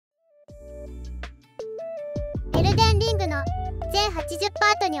シングの全80パ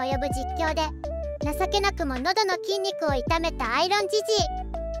ートに及ぶ実況で情けなくも喉の筋肉を痛めたアイロンじじい。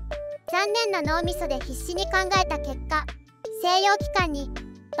残念な脳みそで必死に考えた結果、西洋機関に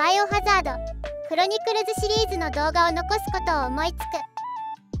バイオハザード、クロニクルズシリーズの動画を残すことを思いつく。しかし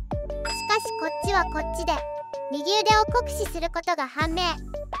こっちはこっちで右腕を酷使することが判明。アイロ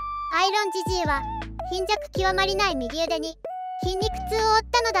ンじじいは貧弱極まりない右腕に筋肉痛を負っ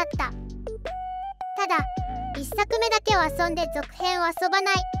たのだった。ただ1作目だけを遊んで続編を遊ば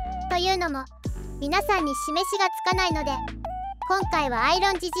ないというのも皆さんに示しがつかないので、今回はアイロ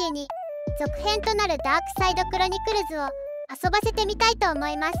ンじじいに続編となるダークサイドクロニクルズを遊ばせてみたいと思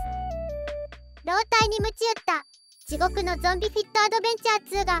います。老体に鞭打った地獄のゾンビフィットアドベンチャ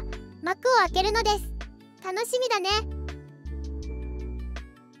ー2が幕を開けるのです。楽しみだね。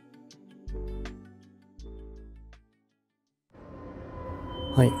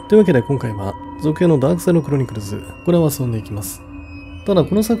はい。というわけで今回は続編のダークサイドクロニクルズ、これを遊んでいきます。ただ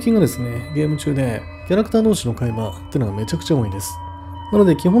この作品がですね、ゲーム中でキャラクター同士の会話っていうのがめちゃくちゃ多いです。なの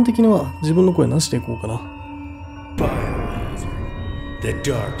で基本的には自分の声なしでいこうかな。バイオハザード The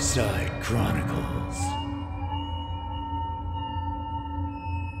Dark Side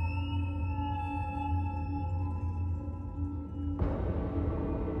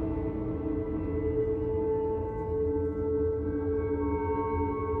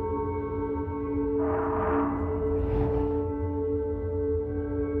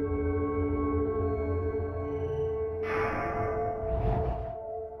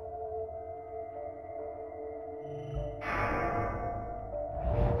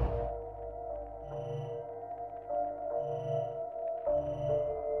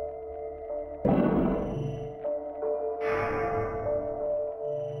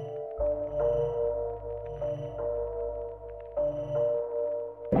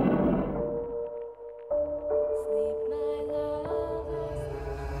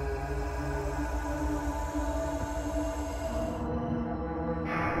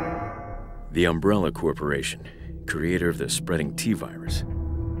Umbrella Corporation, creator of the spreading T-virus,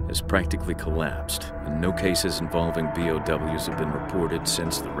 has practically collapsed, and no cases involving BOWs have been reported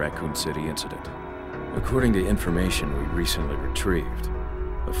since the Raccoon City incident. According to information we recently retrieved,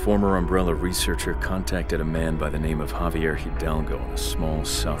 a former Umbrella researcher contacted a man by the name of Javier Hidalgo in a small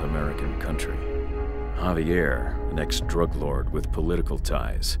South American country. Javier, an ex-drug lord with political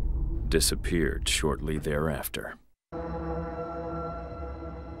ties, disappeared shortly thereafter.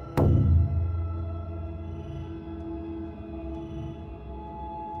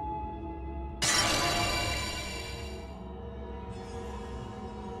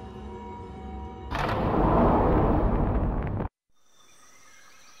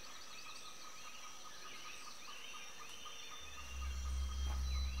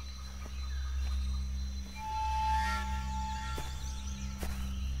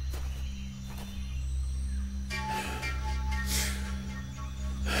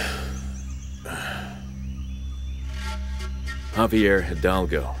 Javier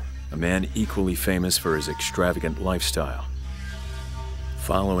Hidalgo, a man equally famous for his extravagant lifestyle.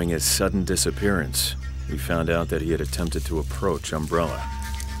 Following his sudden disappearance, we found out that he had attempted to approach Umbrella.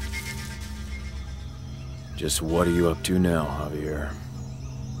 Just what are you up to now, Javier?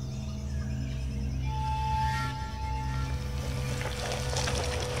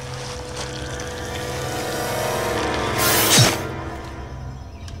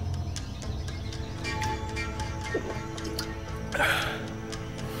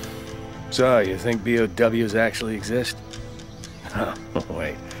 So, you think BOWs actually exist? Oh,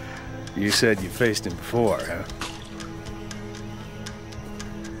 wait. You said you faced him before, huh?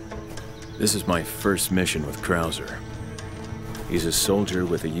 This is my first mission with Krauser. He's a soldier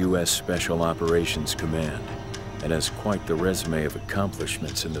with the U.S. Special Operations Command, and has quite the resume of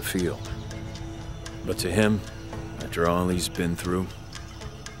accomplishments in the field. But to him, after all he's been through,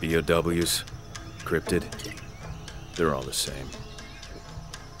 BOWs, cryptid, they're all the same.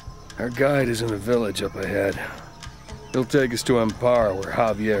 Our guide is in the village up ahead. He'll take us to Amparo, where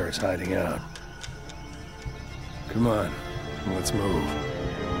Javier is hiding out. Come on, let's move.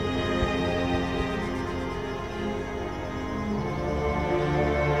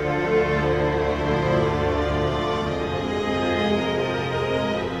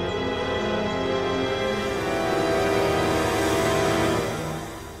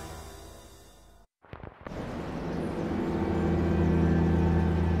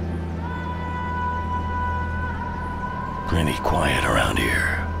 Plenty quiet around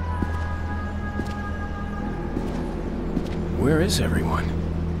here. Where is everyone?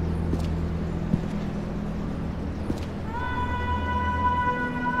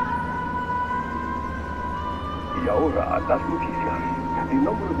 Y ahora, las noticias. The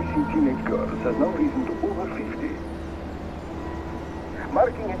number of missing teenage girls has now risen to over 50,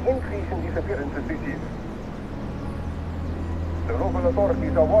 marking an increase in disappearances this year. The local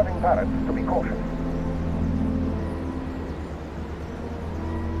authorities are warning parents to be cautious.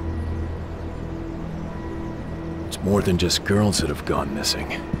 It's more than just girls that have gone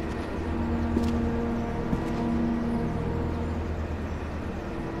missing.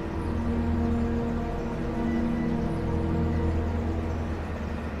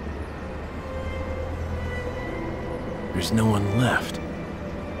 There's no one left.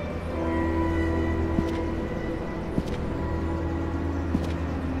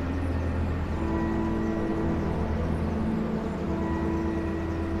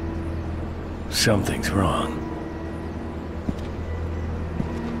 Something's wrong.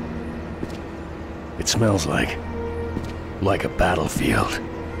 It smells like a battlefield.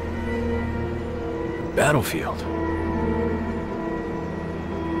 Battlefield?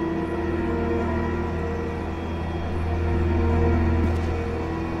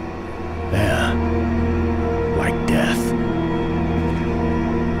 Yeah, like death.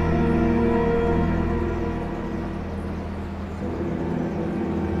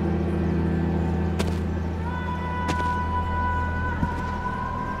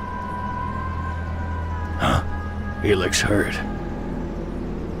 Huh? He looks hurt.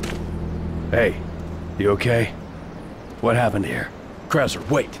 Hey, you okay? What happened here? Krauser,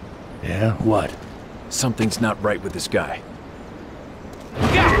 wait! Yeah, what? Something's not right with this guy.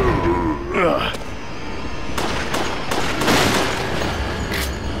 Ugh.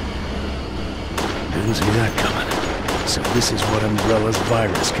 Didn't see that coming. So this is what Umbrella's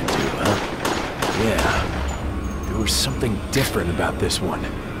virus can do, huh? Yeah. There was something different about this one.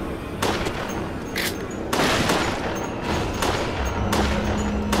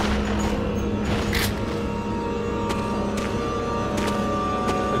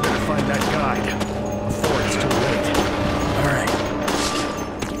 We're gonna find that guide before it's too late. All right.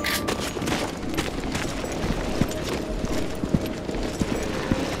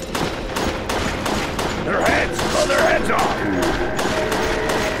 Their heads! Blow their heads off!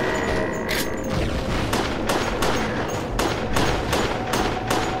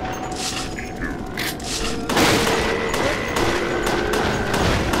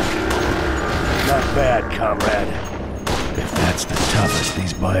 Not bad, comrade. If that's the toughest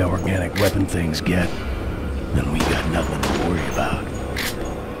these bioorganic weapon things get, then we got nothing to worry about.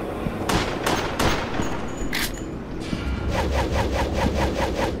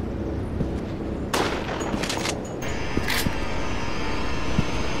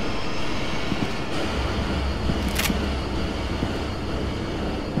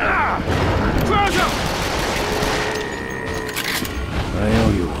 I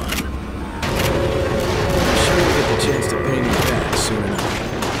owe you one. I'm sure you'll get the chance to pay me back soon enough.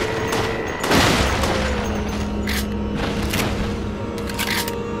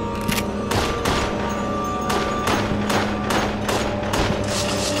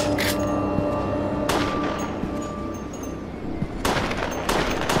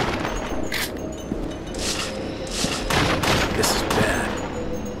 This is bad.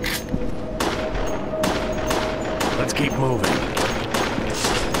 Let's keep moving.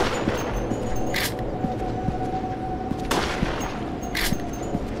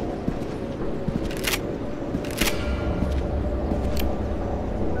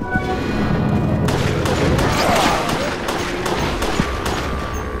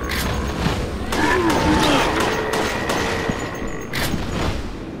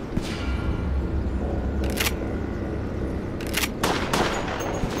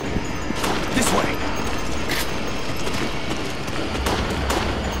 This way!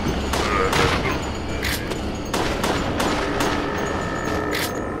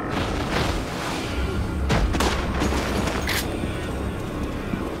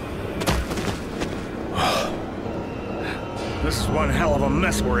 This is one hell of a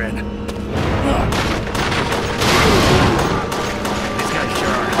mess we're in. These guys sure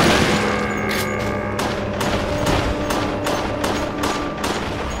are hot.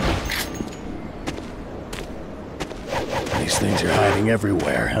 These things are hiding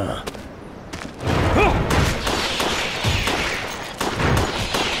everywhere, huh?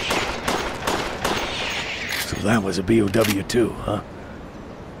 So that was a BOW too, huh?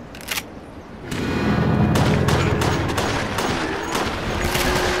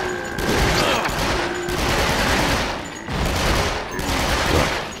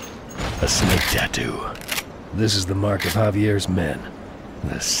 A snake tattoo. This is the mark of Javier's men.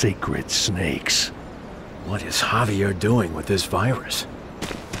 The sacred snakes. What is Javier doing with this virus?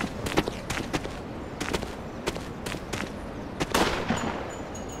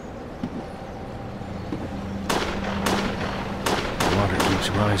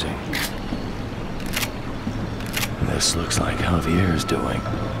 surprising. This looks like Javier's doing.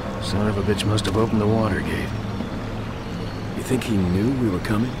 Son of a bitch must have opened the water gate. You think he knew we were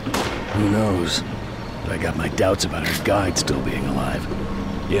coming? Who knows? But I got my doubts about our guide still being alive.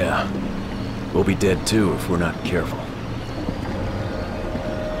 Yeah. We'll be dead too if we're not careful.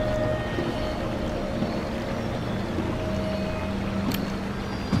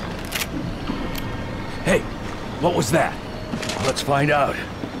 Hey, what was that? Let's find out.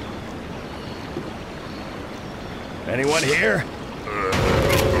 Anyone here?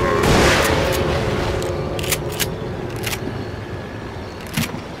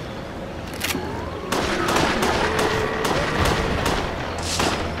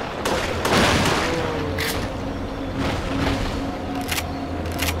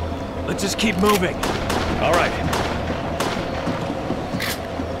 Let's just keep moving. All right.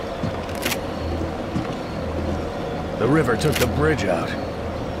 The river took the bridge out.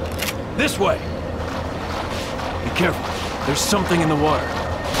 This way! Be careful. There's something in the water.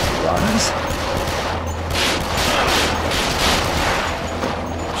 Piranhas?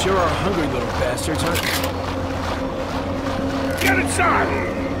 Sure are hungry little bastards, huh? Get inside!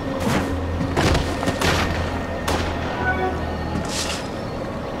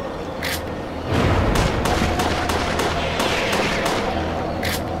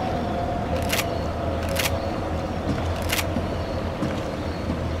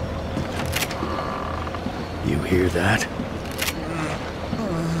 You hear that?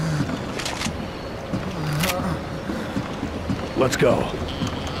 Let's go.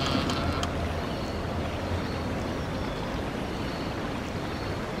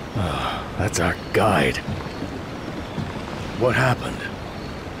 Oh, that's our guide. What happened?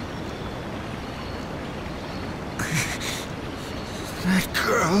 That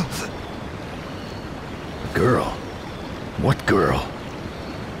girl. Girl? What girl?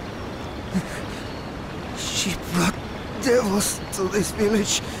 She brought devils to this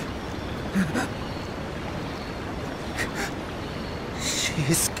village. She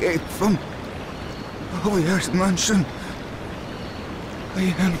escaped from Javier's mansion. I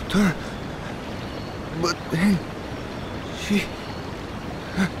helped her, but then she...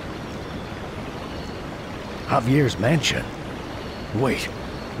 Javier's mansion? Wait,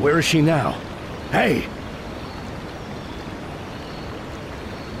 where is she now? Hey!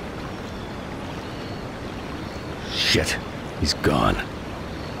 Shit, he's gone.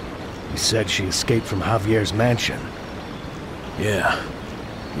 He said she escaped from Javier's mansion. Yeah.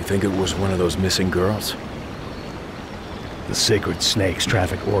 You think it was one of those missing girls? The sacred snakes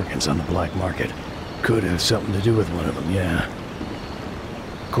traffic organs on the black market. Could have something to do with one of them, yeah.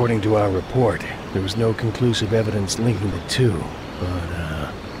 According to our report, there was no conclusive evidence linking the two, but,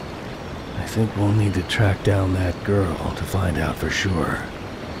 I think we'll need to track down that girl to find out for sure.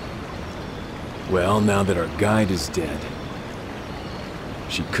 Well, now that our guide is dead,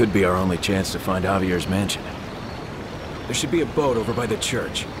 she could be our only chance to find Javier's mansion. There should be a boat over by the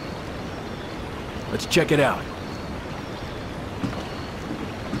church. Let's check it out.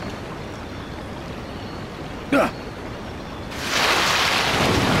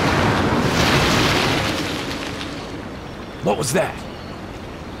 What was that?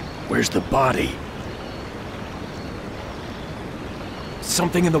 Where's the body?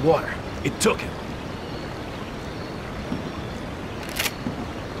 Something in the water. It took him.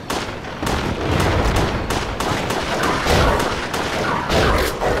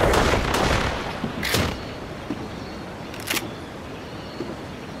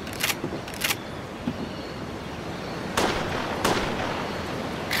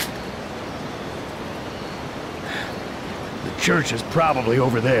 The church is probably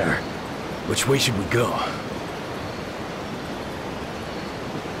over there. Which way should we go?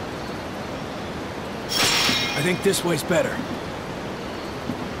 I think this way's better.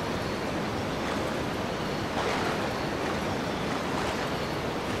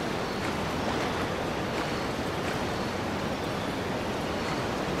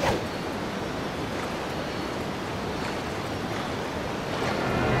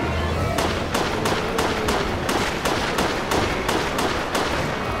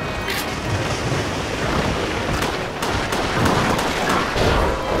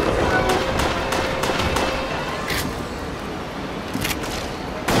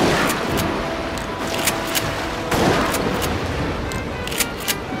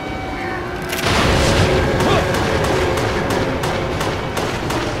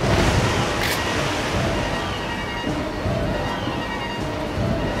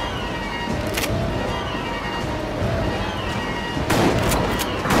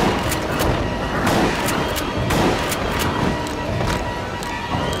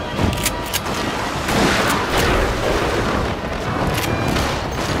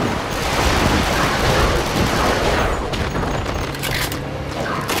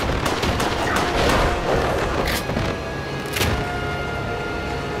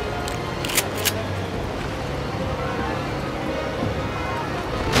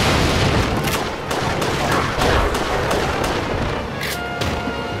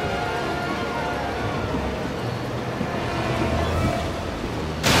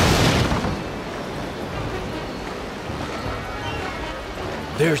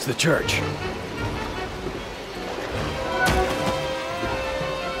 There's the church.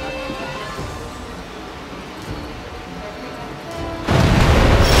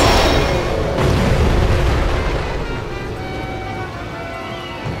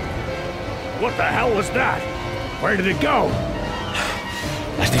 What the hell was that? Where did it go?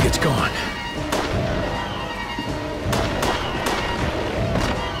 I think it's gone.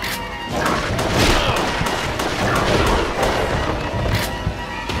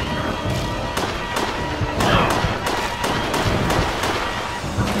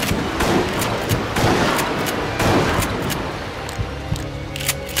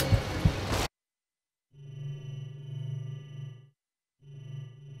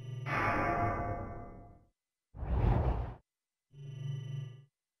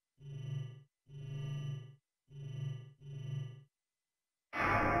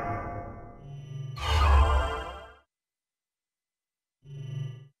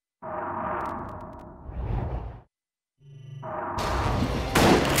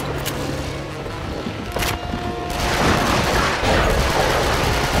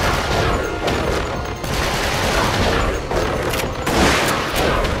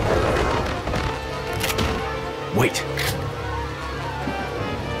 Wait.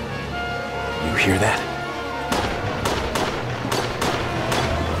 You hear that?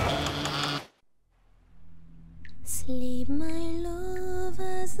 Sleep, my love,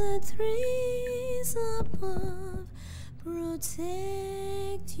 as the trees above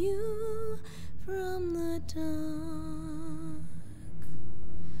protect you from the dark.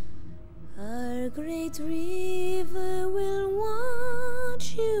 Our great river will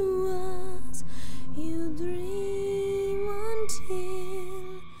watch you as you dream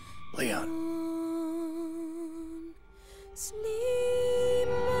until Leon. dawn. Sleep,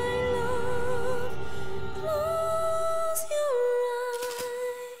 my love, close your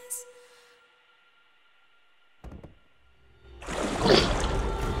eyes.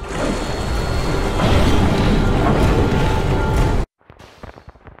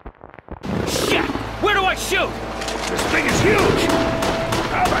 Shit! Where do I shoot? This thing is huge!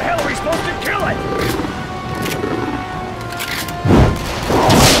 How the hell are we supposed to kill it?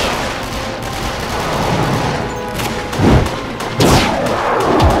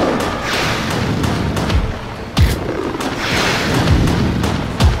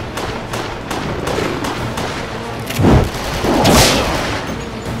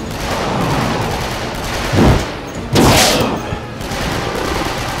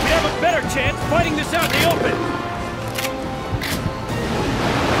 Fighting this out in the open!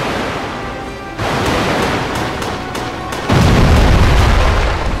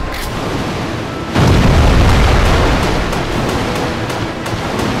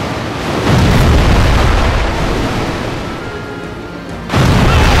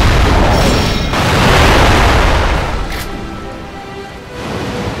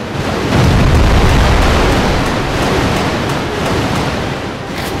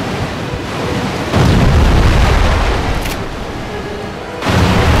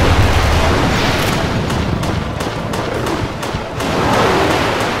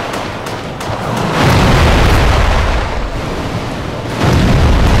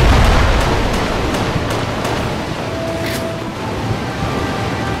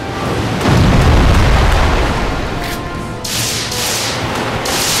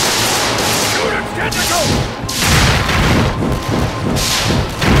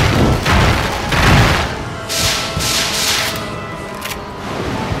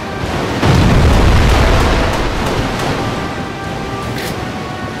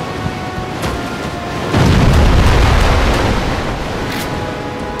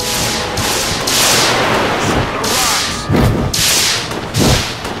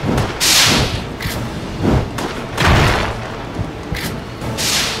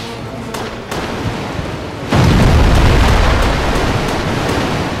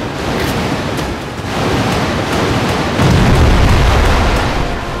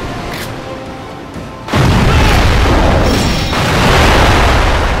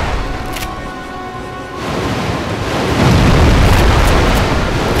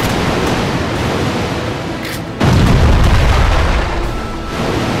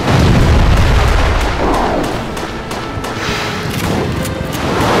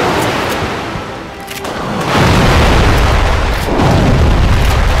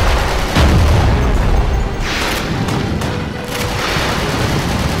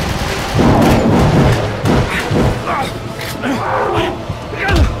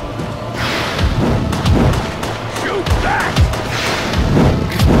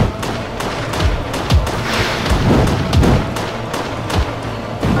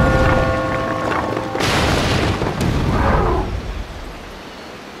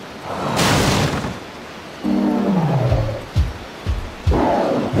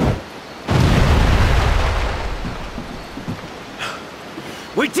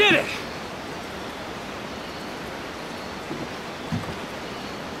 did it!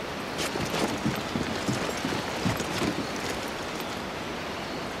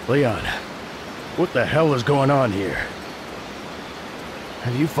 Leon, what the hell is going on here?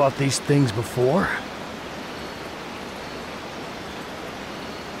 Have you fought these things before?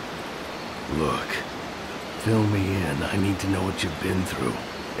 Look, fill me in. I need to know what you've been through.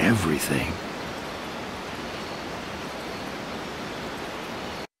 Everything.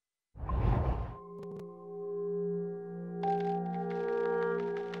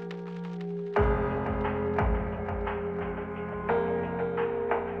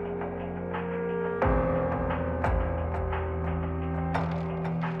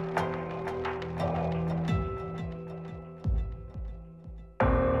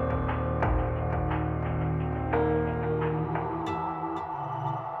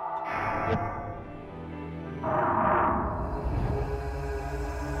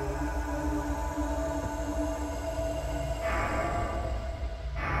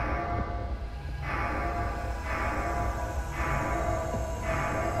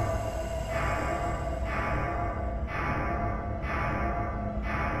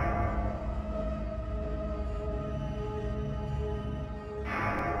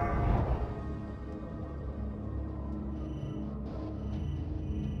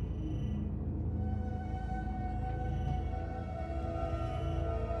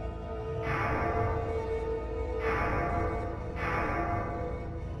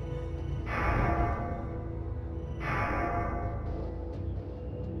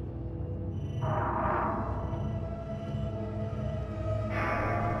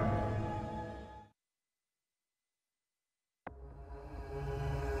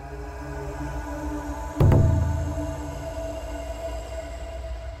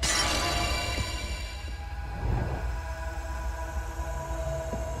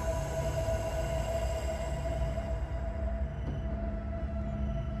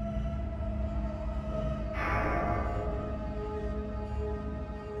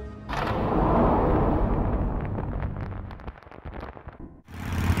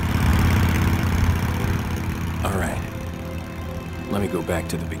 Let me go back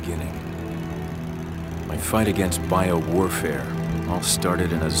to the beginning. My fight against bio-warfare all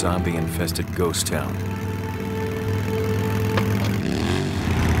started in a zombie-infested ghost town.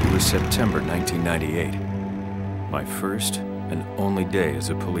 It was September 1998. My first and only day as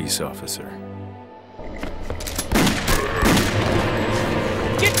a police officer.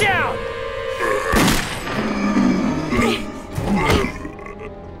 Get down!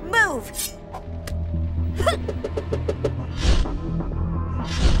 Move!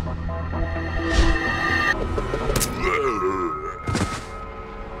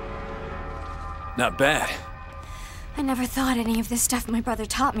 Not bad. I never thought any of this stuff my brother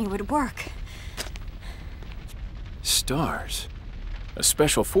taught me would work. Stars? A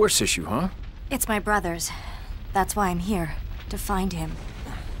special force issue, huh? It's my brother's. That's why I'm here, to find him.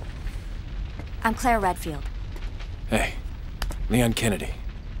 I'm Claire Redfield. Hey, Leon Kennedy.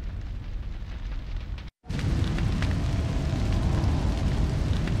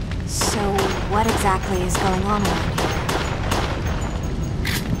 So, what exactly is going on around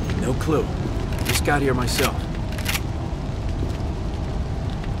here? No clue. Just got here myself.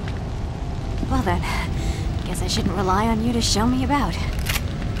 Well then, guess I shouldn't rely on you to show me about.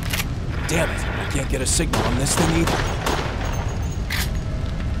 Damn it, I can't get a signal on this thing either.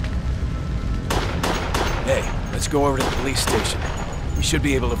 Hey, let's go over to the police station. We should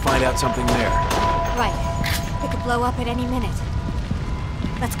be able to find out something there. Right. It could blow up at any minute.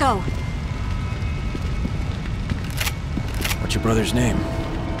 Let's go. What's your brother's name?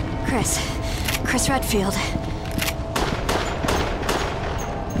 Chris Redfield.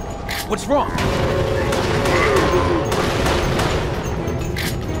 What's wrong?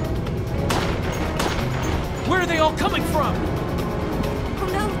 Where are they all coming from? Oh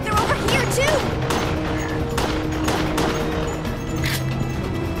no, they're over here too!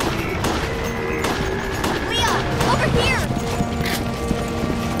 Leon, over here!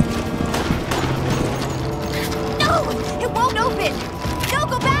 No! It won't open! No,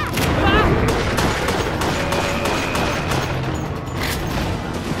 go back!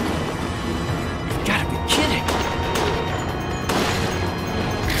 You've gotta be kidding!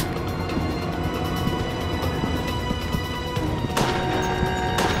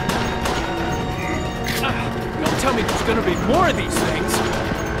 Don't tell me there's gonna be more of these things!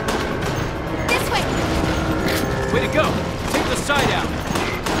 This way! Way to go! Take the side out!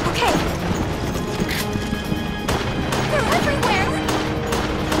 Okay. They're everywhere!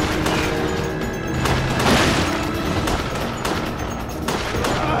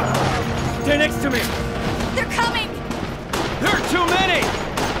 next to me! They're coming! There are too many!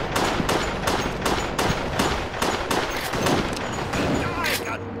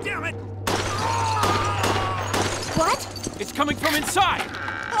 God damn it! What? It's coming from inside!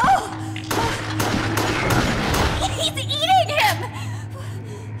 Oh! He's eating him!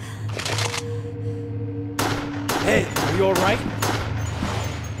 Hey, are you alright?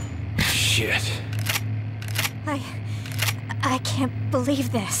 Shit. I can't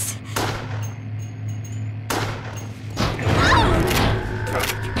believe this.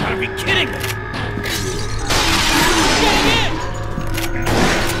 You gotta be kidding me! Getting in!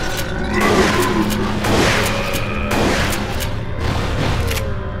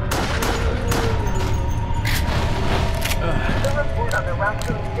 The report on the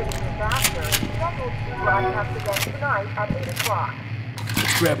Raccoon City disaster is scheduled to be broadcast again tonight at 8 o'clock.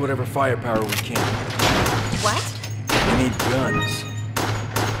 Let's grab whatever firepower we can. What? We need guns.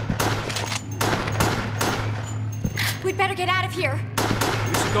 We'd better get out of here.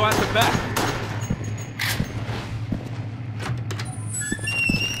 We should go out the back.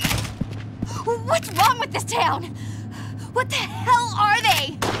 What's wrong with this town? What the hell are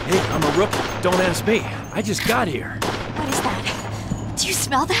they? Hey, I'm a rookie. Don't ask me. I just got here. What is that? Do you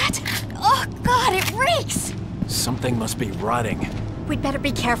smell that? Oh, God, it reeks! Something must be rotting. We'd better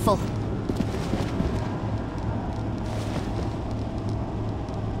be careful.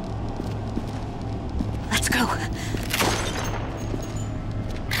 Let's go.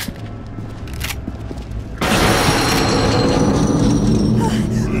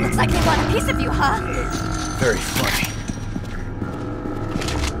 Looks like they want a piece of you, huh? Very funny.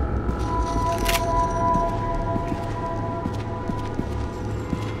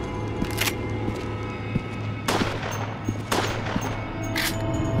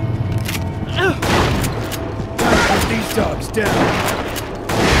 Gotta put these dogs down.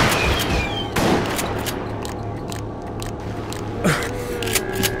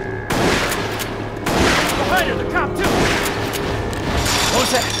 Behind her, the cop too! What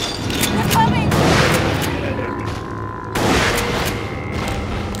was that? They're coming!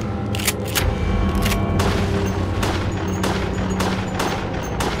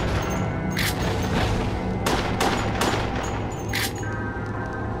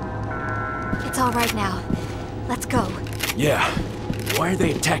 It's all right now. Let's go. Yeah. Why are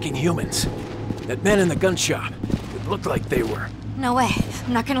they attacking humans? That man in the gun shop. It looked like they were. No way.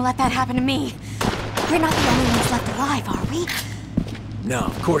 I'm not gonna let that happen to me. We're not the only ones left alive, are we? No,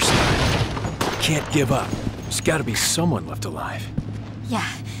 of course not. Can't give up. There's gotta be someone left alive. Yeah,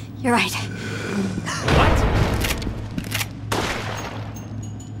 you're right. What?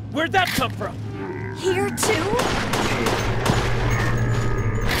 Where'd that come from? Here too?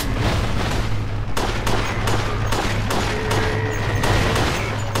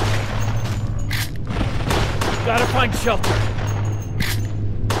 Gotta find shelter.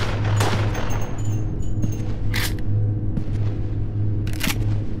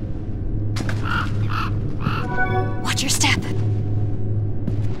 Watch your step.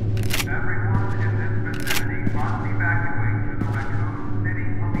 Everyone in this vicinity must evacuate to the Raccoon City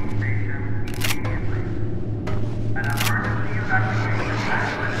Police Station immediately. An emergency evacuation has been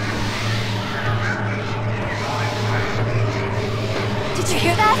initiated and a rescue team is on its way. Did you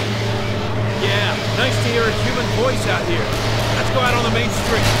hear that? Yeah, nice to hear a human voice out here. Let's go out on the main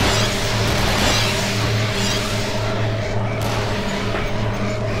street.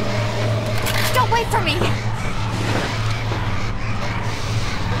 Don't wait for me!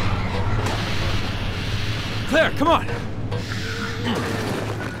 Claire, come on! Get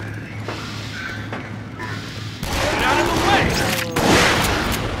out of the way!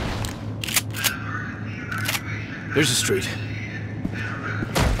 There's a street.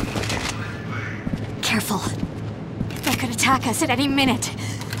 Careful. They could attack us at any minute.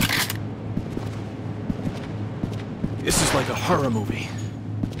 This is like a horror movie.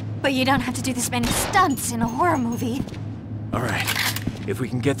 But you don't have to do this many stunts in a horror movie. All right. If we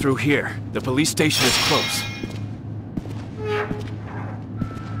can get through here, the police station is close.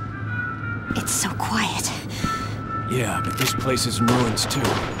 It's so quiet. Yeah, but this place is in ruins too.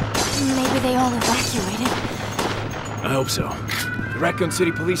 Maybe they all evacuated. I hope so. The Raccoon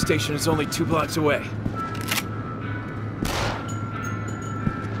City Police Station is only 2 blocks away.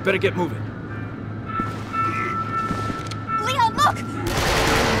 Better get moving. Leon, look!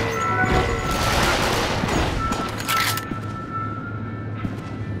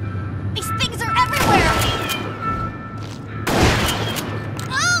 These things are everywhere!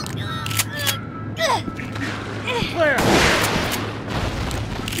 Claire!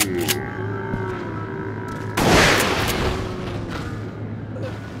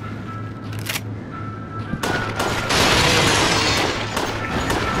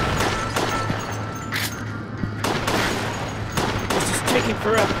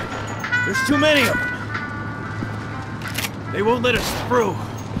 forever. There's too many of them. They won't let us through.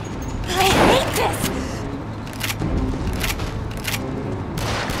 I hate this!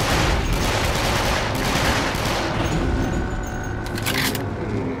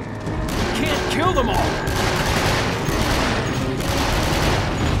 Can't kill them all!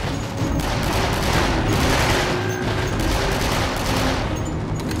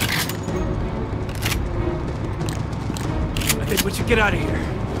 I think we should get out of here.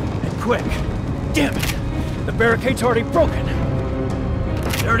 And quick. Damn it! The barricade's already broken.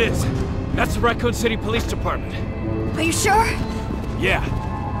 There it is. That's the Raccoon City Police Department. Are you sure? Yeah,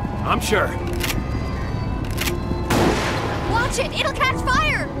 I'm sure. Watch it! It'll catch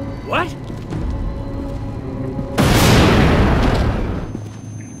fire! What?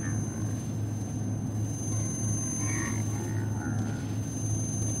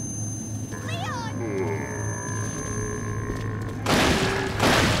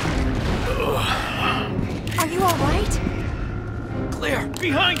 Are you alright? Claire,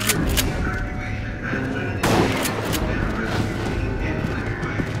 behind you!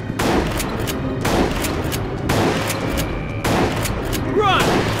 Run!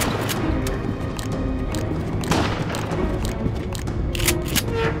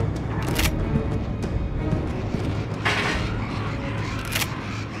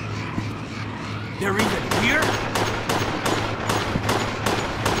 They're even here?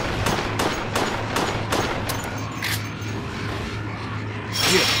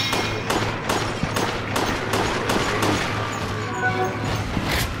 Here.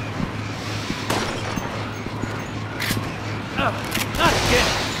 Not again.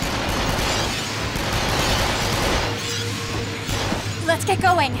 Let's get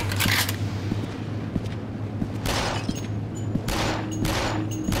going.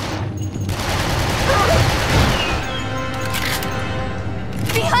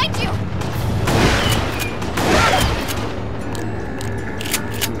 Behind you!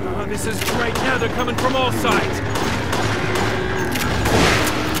 Oh, this is great. Now they're coming from all sides.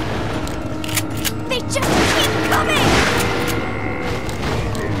 They just keep coming!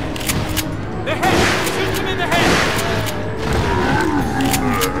 The head! Shoot them in the head!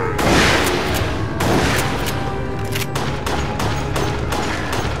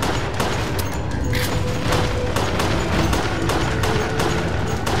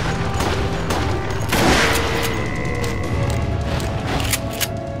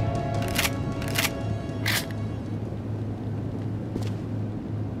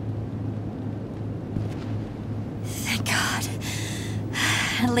 Thank God.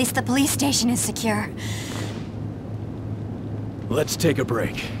 At least the police station is secure. Let's take a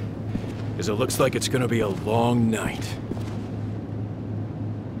break, because it looks like it's gonna be a long night.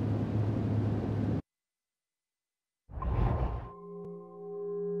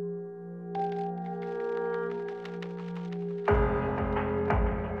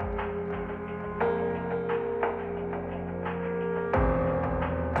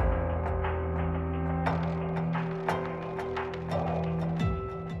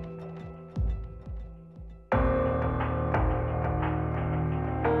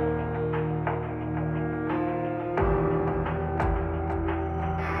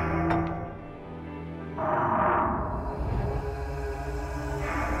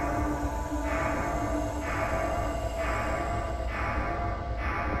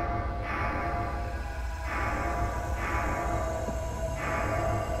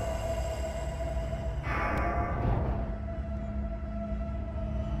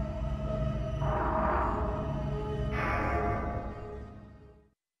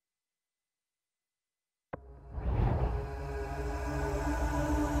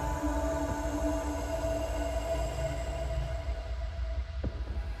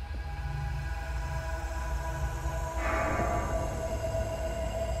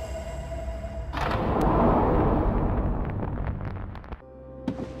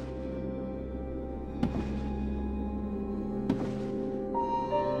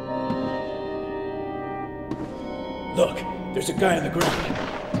 Look, there's a guy on the ground.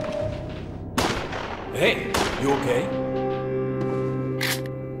 Hey, you okay?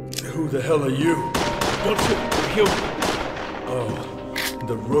 Who the hell are you? Don't shoot, you're human. Oh,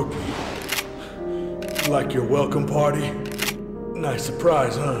 the rookie. Like your welcome party? Nice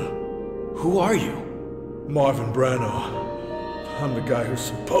surprise, huh? Who are you? Marvin Branagh. I'm the guy who's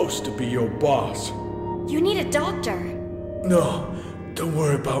supposed to be your boss. You need a doctor. No, don't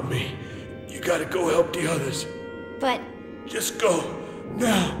worry about me. You gotta go help the others. But... Just go,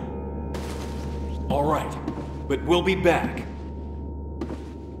 now. All right, but we'll be back.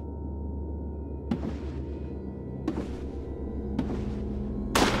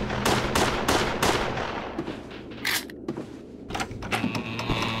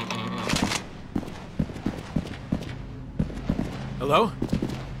 Hello?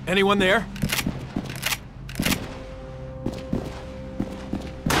 Anyone there?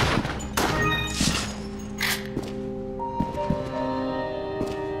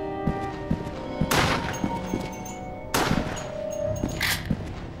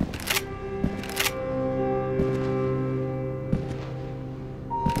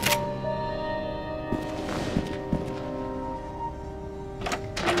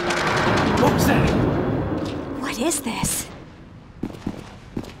 What was that? What is this?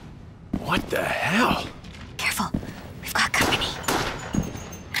 What the hell? Careful. We've got company.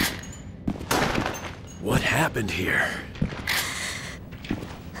 What happened here?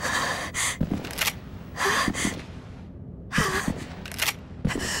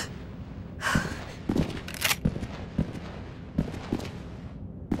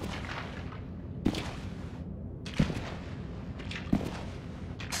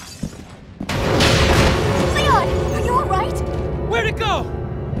 Leon! Are you alright? Where'd it go?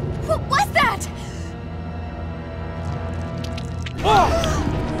 What was that? Up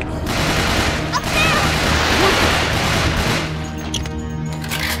there!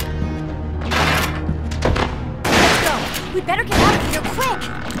 Let's go! We better get out of here quick!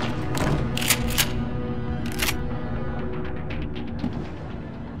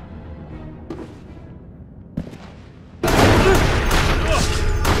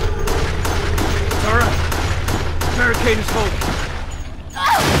 It's all right. Barricade is holding.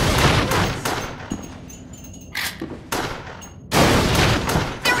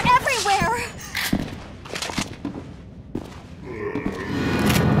 They're everywhere!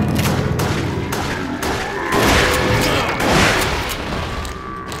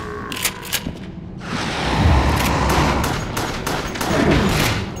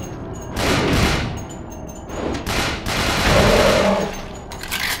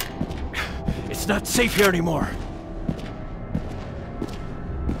 It's not safe here anymore.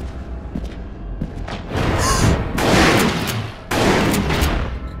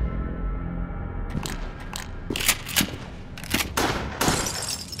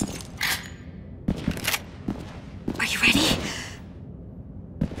 Are you ready?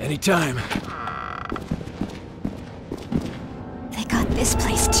 Anytime. They got this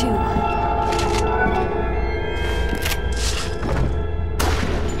place too.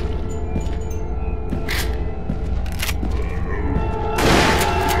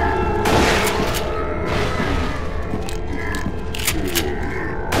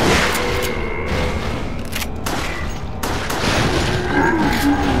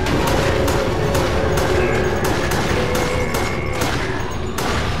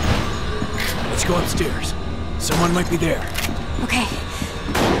 Let's go upstairs. Someone might be there. Okay.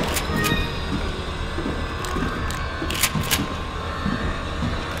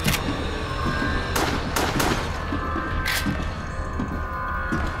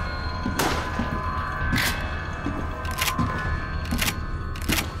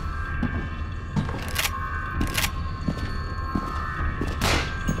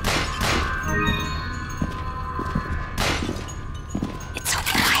 It's so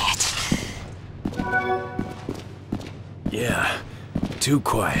quiet. Yeah, too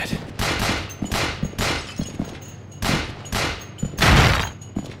quiet.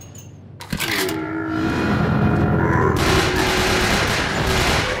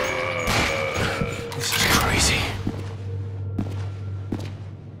 This is crazy.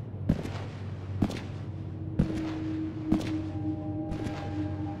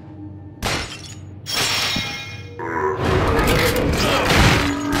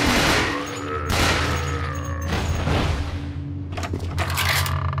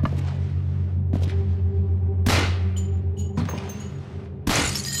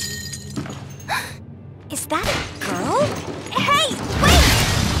 Is that a girl? Hey,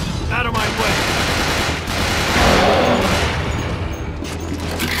 wait! Out of my way.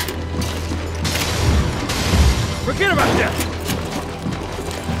 Forget about that.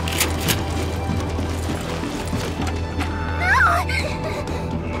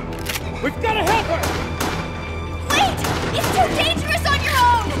 We've got to help her. Wait! It's too dangerous on your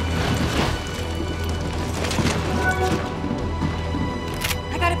own!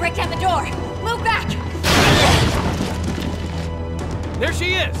 I gotta break down the door. Move back! There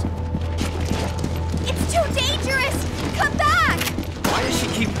she is. It's too dangerous! Come back! Why does she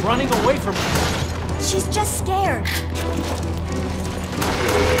keep running away from us? She's just scared.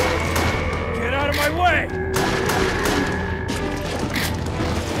 Get out of my way!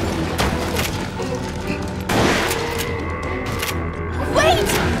 Wait!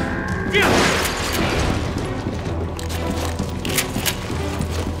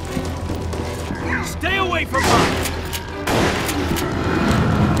 Stay away from her!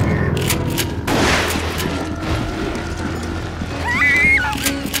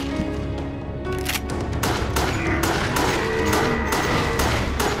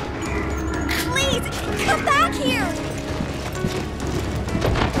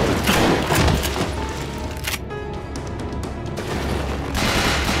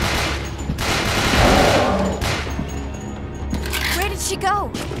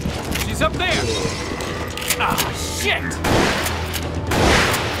 She's up there! Ah, shit!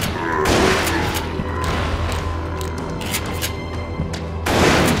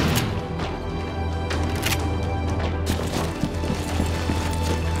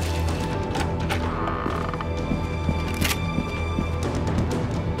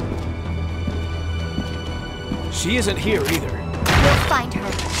 She isn't here either. We'll find her.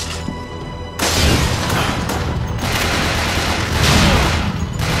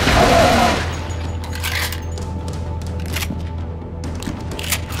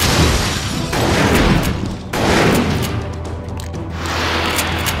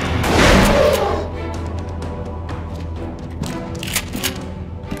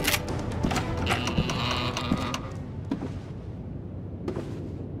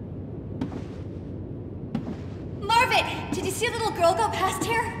 Did you see a little girl go past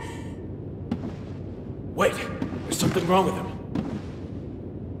here? Wait, there's something wrong with him.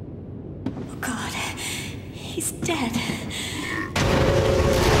 Oh God, he's dead.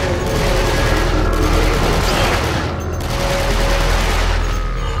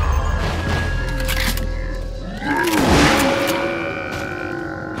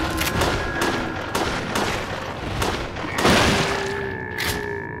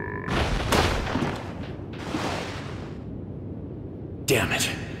 Damn it.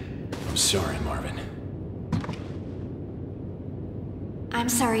 I'm sorry, Marvin. I'm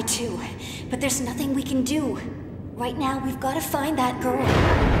sorry too, but there's nothing we can do. Right now, we've got to find that girl.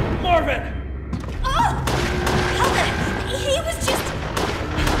 Marvin! Oh! Helen! He was just...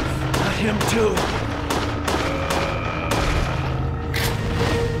 Not him too.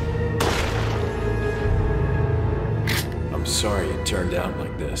 I'm sorry it turned out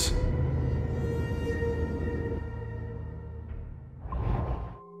like this.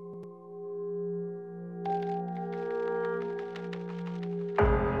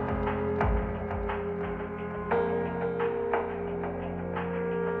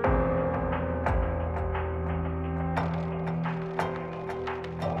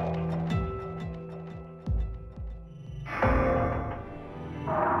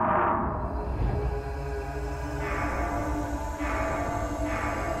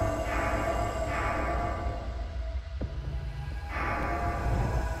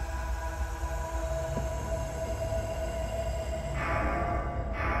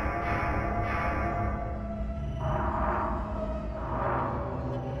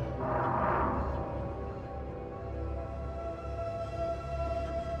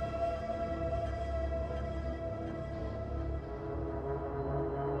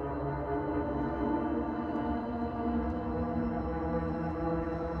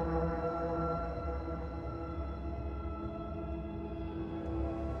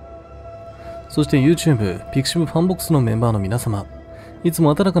そして YouTube、ピクシブファンボックスのメンバーの皆様、いつも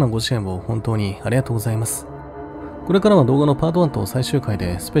温かなご支援を本当にありがとうございます。これからは動画のパート1と最終回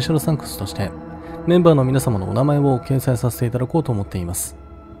でスペシャルサンクスとして、メンバーの皆様のお名前を掲載させていただこうと思っています。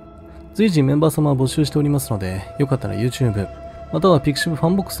随時メンバー様を募集しておりますので、よかったら YouTube、またはピクシブファ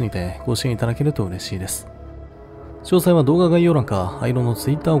ンボックスにてご支援いただけると嬉しいです。詳細は動画概要欄かアイロンの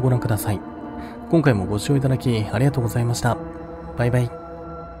Twitter をご覧ください。今回もご視聴いただきありがとうございました。バイバイ。